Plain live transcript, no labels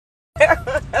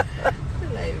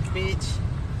Like, bitch,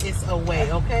 it's a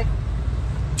way, okay?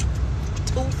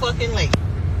 Too fucking late.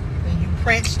 And you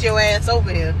pranced your ass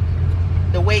over here.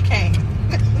 The way came.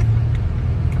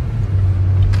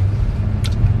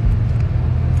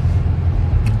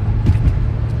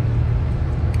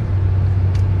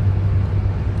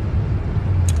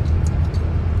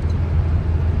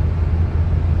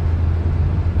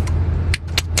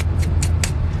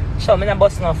 So, I'm not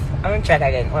bust enough. I'm going to try it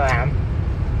again. Where I am.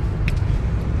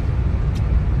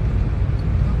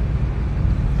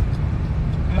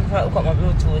 I'm going to hook up my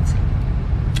Bluetooth.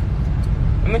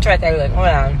 I'm going to try it again. Hold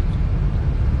on.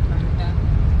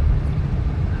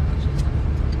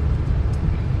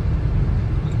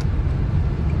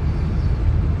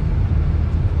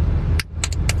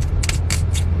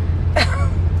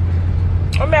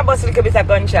 I'm going to bust a little bit of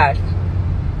gunshot.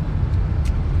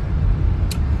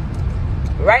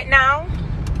 Right now,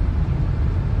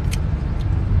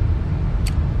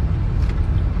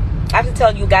 I have to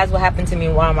tell you guys what happened to me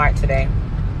in Walmart today.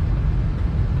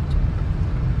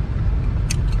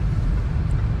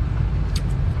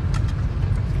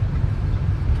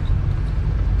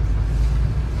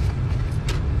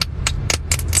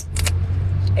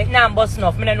 It's now I'm busting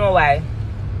off. I don't know why.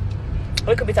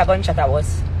 Look a bit of gunshot that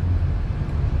was.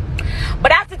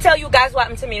 But I have to tell you guys what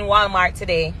happened to me in Walmart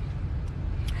today.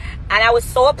 And I was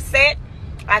so upset.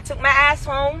 I took my ass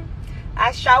home.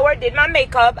 I showered, did my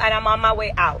makeup, and I'm on my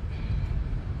way out.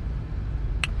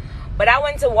 But I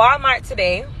went to Walmart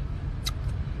today.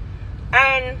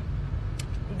 And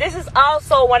this is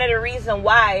also one of the reasons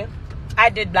why I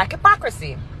did Black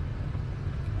Hypocrisy.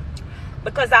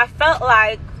 Because I felt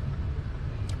like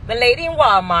the lady in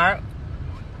Walmart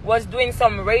was doing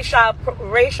some racial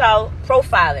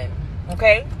profiling.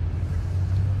 Okay?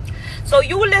 So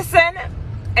you listen.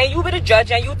 And you be the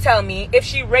judge and you tell me if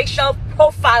she racial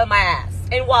profile my ass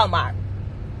in Walmart.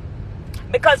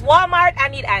 Because Walmart, I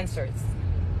need answers.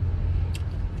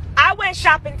 I went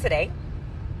shopping today.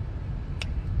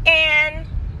 And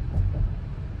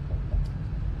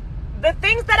the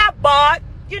things that I bought,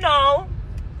 you know,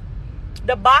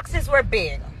 the boxes were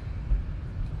big.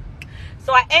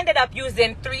 So I ended up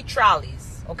using 3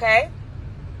 trolleys, okay?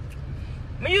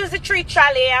 I use the 3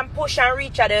 trolley and push and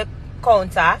reach at the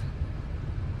counter.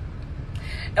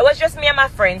 It was just me and my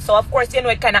friend. So, of course, you know,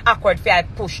 it kind of awkward for I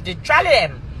push the trolley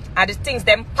them. And the things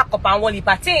them pack up and one heap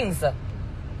of things.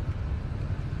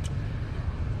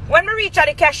 When we reached at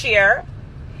the cashier,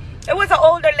 it was an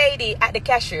older lady at the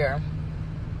cashier.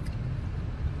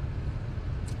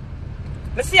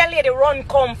 I see a lady run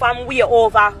come from way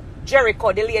over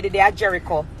Jericho. The lady there at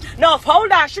Jericho. No, hold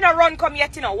on. She not run come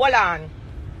yet, you know. Hold on.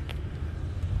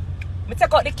 I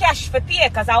take out the cash for pay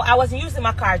because I wasn't using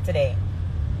my card today.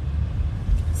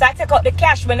 So I take out the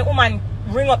cash when the woman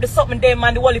ring up the something them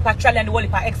and the whole heap of trolley and the whole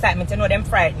heap of excitement. You know them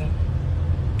frightened.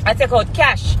 I take out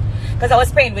cash because I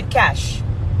was paying with cash.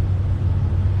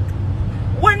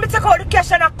 When I take out the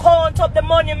cash and I count up the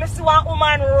money, I see one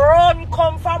woman run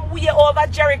come from way over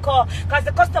Jericho because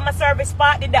the customer service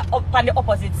part did that up on the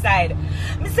opposite side.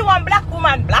 I see one black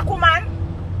woman,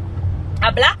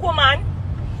 a black woman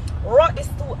wrote this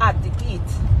too at the gate.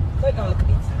 Go down, look at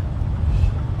it.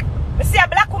 I see a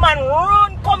black woman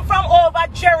run come from over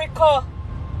Jericho.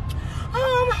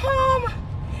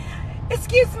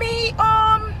 Excuse me,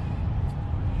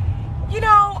 you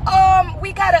know,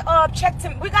 we gotta check to,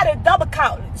 we gotta double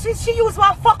count. She used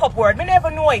one fuck up word. Me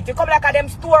never know it. You come like a them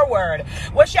store word.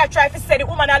 When she try to say the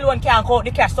woman alone can't count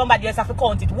the cash, somebody else have to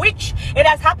count it. Which it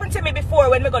has happened to me before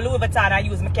when me go Louis Vuitton and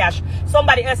use my cash.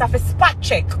 Somebody else have to spot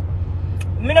check.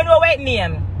 Me don't know what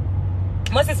name.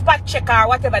 Must be spot check or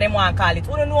whatever they want to call it.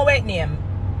 We don't know what name.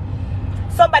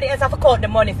 Somebody else have to count the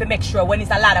money to make sure when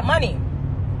it's a lot of money.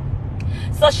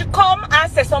 So she come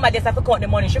and say somebody else have to count the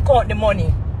money. She count the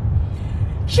money.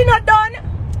 She not done.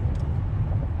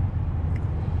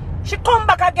 She come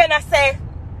back again and say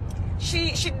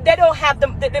they don't have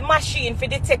the machine for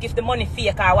detect if the money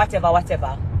fake or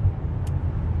whatever.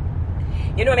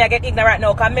 You know me, I get ignorant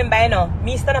now because remember, you know,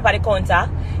 me stand up at the counter.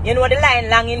 You know the line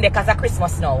long in there because of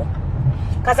Christmas now.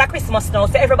 Because of Christmas now.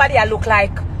 So everybody I look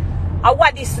like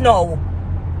what is now.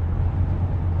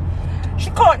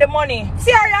 She count the money.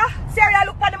 Syria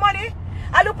look for the money.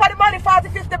 I look for the money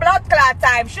 40-50 blood clot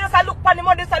time. She just look for the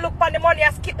money, I look for the money,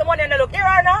 I skip the money and I look. Here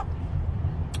now.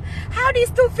 How these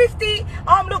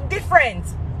 $250 look different?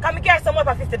 Can we get some more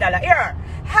for $50? Here.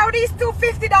 How these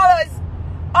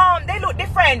 $250 they look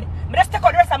different. I just take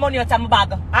out the rest of the money out of my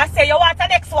bag. And say you want the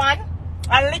next one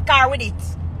and liquor with it.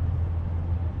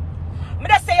 I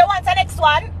just say you want the next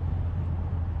one.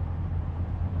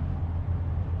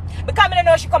 Because I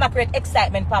know she come and create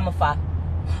excitement for me for.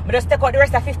 I just take out the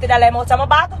rest of $50 out of my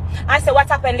bag and say, what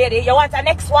happened, lady? You want the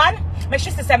next one? My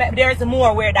sister said, there is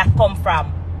more where that come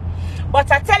from.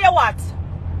 But I tell you what,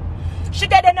 she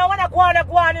didn't know when I go on,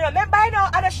 you know. Remember, you know,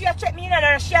 and she check me in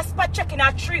and she spot checking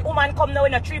her 3 woman come now,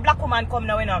 you know, 3 black woman come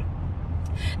now, you know.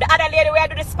 The other lady where I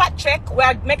do the spot check, where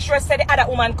I make sure I say the other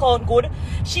woman count good,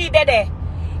 she did it.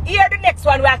 Here the next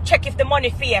one where I check if the money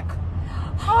fake.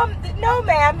 No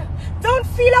ma'am, don't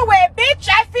feel away, bitch,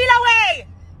 I feel away.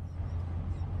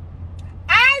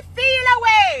 I feel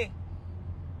away.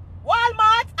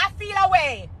 Walmart, I feel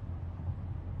away.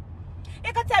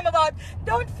 You can tell me about,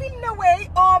 don't feel no way.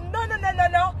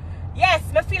 No. Yes,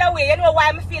 me feel away. You know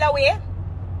why me feel away?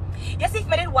 You see, if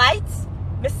me did white,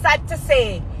 me sad to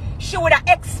say, she would have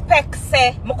expect,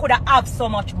 say, me could have so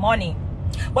much money.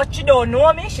 But she don't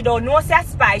know me. She don't know say a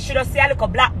spy. She don't see a little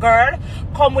black girl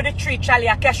come with the 3 trolley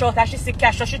a cash out and she see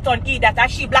cash out. She turn eat that and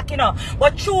she black, you know.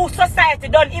 But true society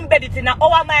done embed it in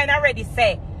our mind already,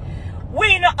 say.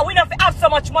 We not have so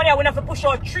much money. We not have to push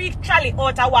out 3 trolley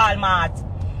out of Walmart.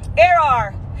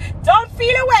 Error. Don't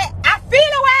feel away. I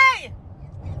feel away.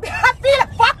 I feel a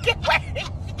fucking way.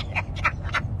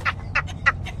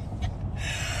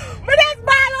 Me just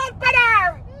ball out for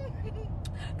her.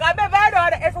 Because I know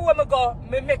that everywhere I go,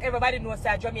 me make everybody know say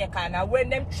I'm Jamaican. And when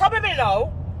them trouble me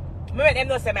now, me make them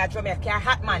know say I'm Jamaican.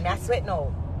 Hot man, I sweat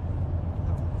now.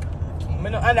 I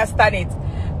don't understand it.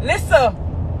 Listen,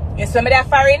 you see me there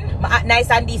foreign, I act nice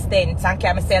and decent and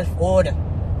carry myself good.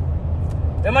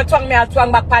 When I twang me, I'll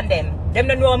twang back on them. Them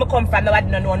don't know where I come from, nobody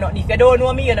don't know nothing. If you don't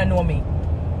know me, you don't know me.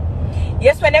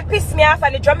 Yes, when they piss me off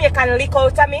and the Jamaican leak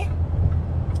out of me,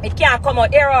 it can't come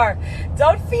out. Error.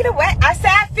 Don't feel away. I say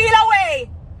I feel away.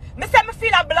 Me say me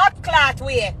feel a blood clot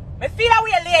way. Me feel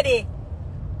away, lady.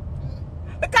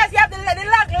 Because you have the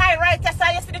log line right there, so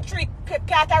you see the 3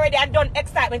 cat already and done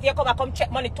excitement. You come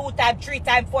check money 2 times, 3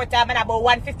 times, 4 times, and about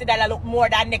 $150 look more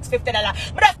than next $50.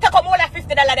 But just take up more than $50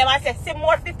 them and say, see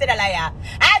more $50 yeah.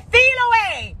 I feel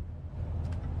away.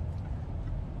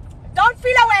 Don't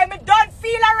feel away. Me don't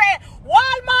feel away.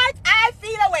 Walmart, I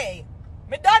feel away.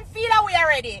 Me don't feel away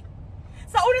already.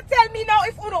 So you tell me now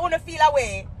if you don't feel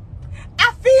away.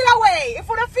 I feel away. If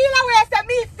you don't feel away, I say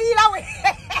me feel away.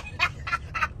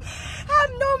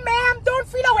 No ma'am, don't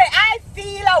feel away. I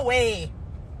feel away.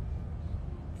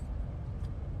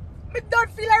 Me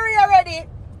don't feel away already.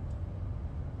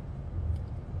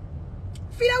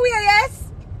 Feel away, yes?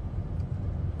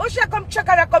 Oh, she come check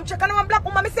and one black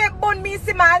woman. Me say bun me,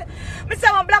 see man. Me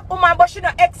say one black woman, but she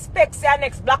don't expect say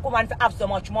next black woman to have so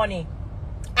much money.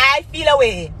 I feel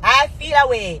away. I feel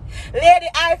away. Lady,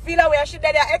 I feel away. She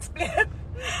did explain.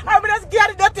 I'm just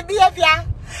getting dirty behavior.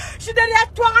 She did that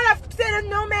twang and I said,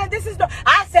 no man, this is no.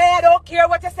 I said, I don't care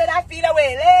what you said, I feel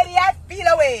away. Lady, I feel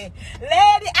away.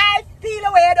 Lady, I feel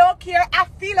away. I don't care, I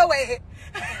feel away.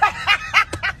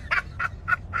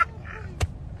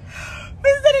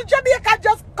 Mr. Jamaica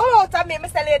just come out of me.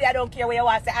 Mr. Lady, I don't care what you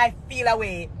want to say, I feel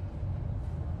away.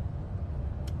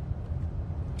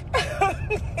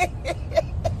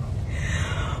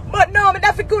 But no, I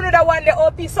don't feel good with that one, the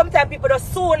OP. Sometimes people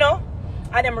just sooner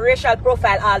and them racial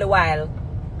profile all the while.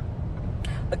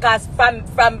 Because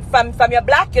from your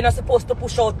black, you're not supposed to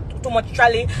push out too much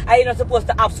trolley, and you're not supposed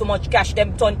to have so much cash.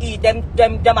 Them turn eat, them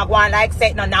are going like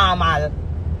say no normal.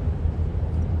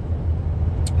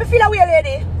 Me feel away,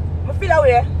 lady. Me feel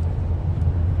away.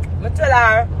 Me tell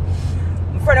her,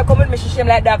 my friend come with me, she shame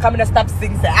like that, come and stop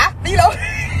singing. Say, I feel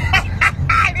away.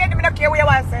 Lady, me don't care what you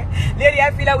want to say. Lady,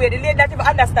 I feel away. The lady that even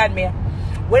understand me.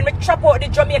 When me chop out the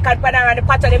Jamaican panel and the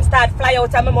part of them start fly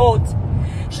out of my mouth.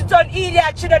 She done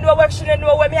idiot, she don't know where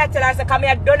me I tell her, I say, come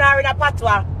here, done her in a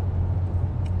patwa.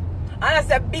 And I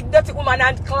said, big dirty woman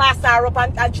and class her up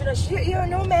and she know, you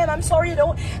know, ma'am, I'm sorry,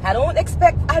 I don't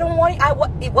expect,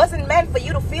 it wasn't meant for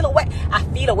you to feel away. I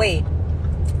feel away.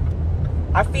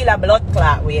 I feel a blood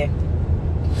clot way.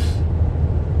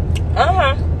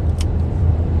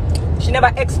 She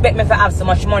never expect me to have so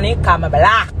much money, because I'm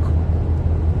black.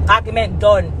 Argument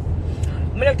done.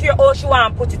 I don't care how she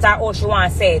want to put it or how she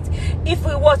want to say it. If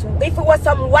it was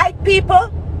some white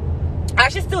people,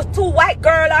 and she's still 2 white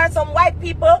girls or some white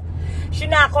people, she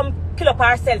not come kill up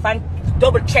herself and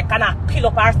double check and kill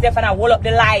up herself and hold up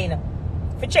the line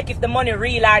to check if the money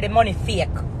real or the money fake.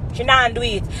 She not do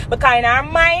it. Because in her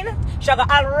mind, she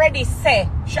already say,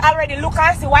 she already look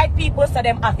and see white people, so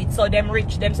them have it, so them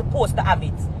rich, them supposed to have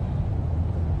it.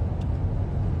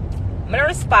 My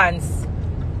response,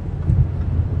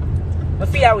 I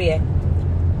feel away.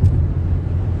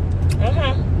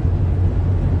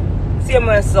 See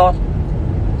me, so.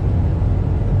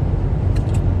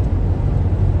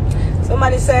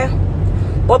 Somebody say,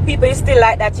 But people is still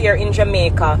like that here in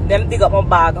Jamaica. Them dig up my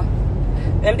bag.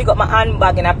 Them dig up my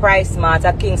handbag in a Price Mart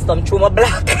at Kingston through my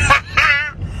black.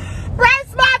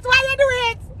 Price Mart, why you do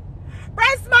it?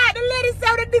 Price Mart, the lady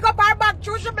said they dig up her bag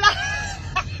through she black.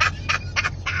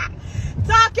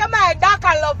 Talk your mind, dark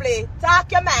and lovely.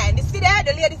 Talk your mind. You see there?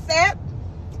 The lady said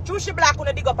through she black when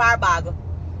they dig up her bag.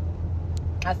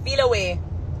 I feel away.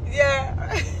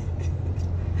 Yeah.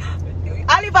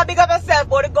 I live a big of myself,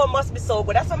 but the gun must be so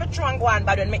good. That's why I'm trying to go on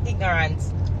bad when I'm ignorant.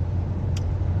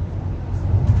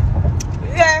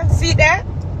 Yeah, see there?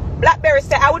 Blackberry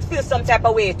said I would feel some type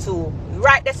of way too.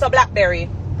 Right there, so Blackberry.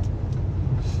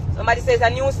 Somebody says a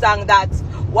new song that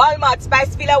Walmart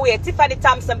Spice feel away. Tiffany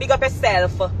Thompson, big up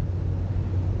yourself.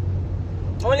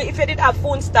 Only if you did have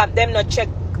phone stamp, them not check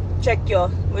you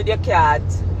with your card.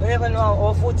 You never know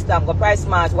how food stamp go Price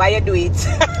Mart. Why you do it?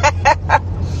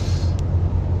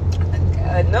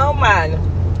 No man.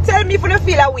 Tell me if you don't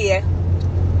feel away.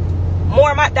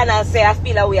 More McDonald's say I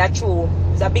feel away are true.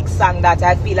 It's a big song that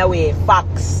I feel away.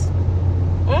 Facts.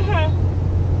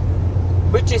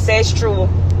 British says true.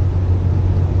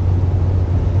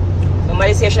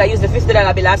 Somebody say should I use the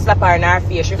 $50 bill and slap her in her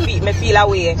face? She feel me feel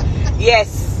away.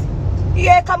 Yes.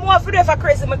 Yeah, come on for for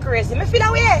crazy, me crazy. Me feel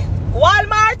away.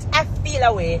 Walmart, I feel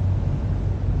away.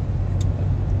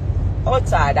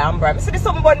 Outside, bro. Me see this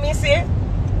something about me, see?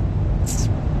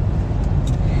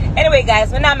 Anyway,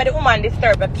 guys, I'm not make the woman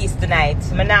disturb my peace tonight.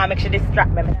 I'm not make she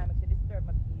distract me. I'm not make she disturb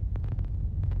my peace.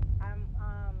 I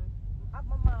have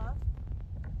my mask.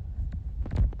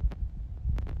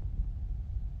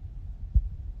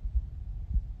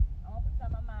 I'm going to put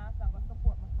on my mask. I'm going to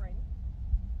support my friend.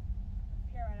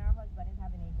 Sarah and her husband is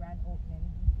having a grand opening.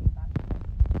 Back.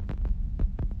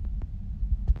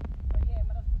 So yeah, I'm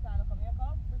going to put on a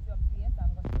makeup, pretty up face.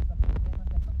 I'm going to put some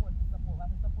support. We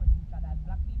have to support each other.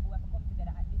 Black people have to come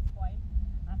together at this point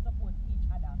and support each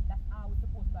other. That's how we're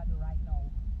supposed to do right now.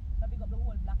 So big up the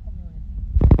whole black community.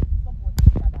 Support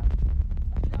each other.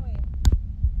 I feel away.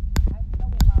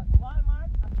 About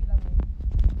Walmart. I feel away.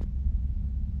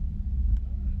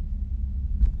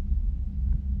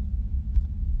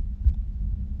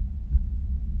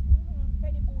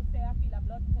 Penny Boo say I feel a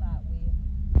blood clot way.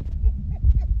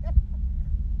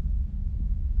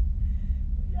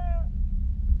 Yeah.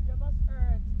 You must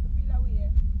hurt to feel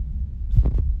away.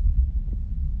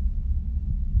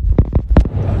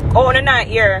 Oh, the night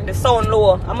here, the sound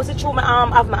low. I must chew my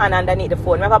arm have my hand underneath the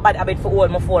phone. I have a bad habit for hold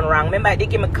my phone wrong. Remember they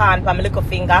give me can for my little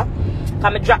finger.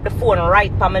 Can I drop the phone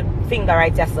right for my finger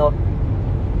right there so.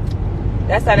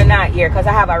 That's on the night here because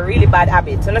I have a really bad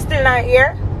habit. So I'm still not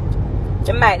here.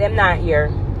 You might them not here.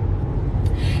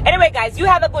 Anyway guys, you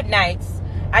have a good night.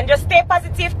 And just stay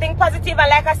positive, think positive, and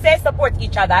like I said, support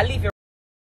each other. I'll leave you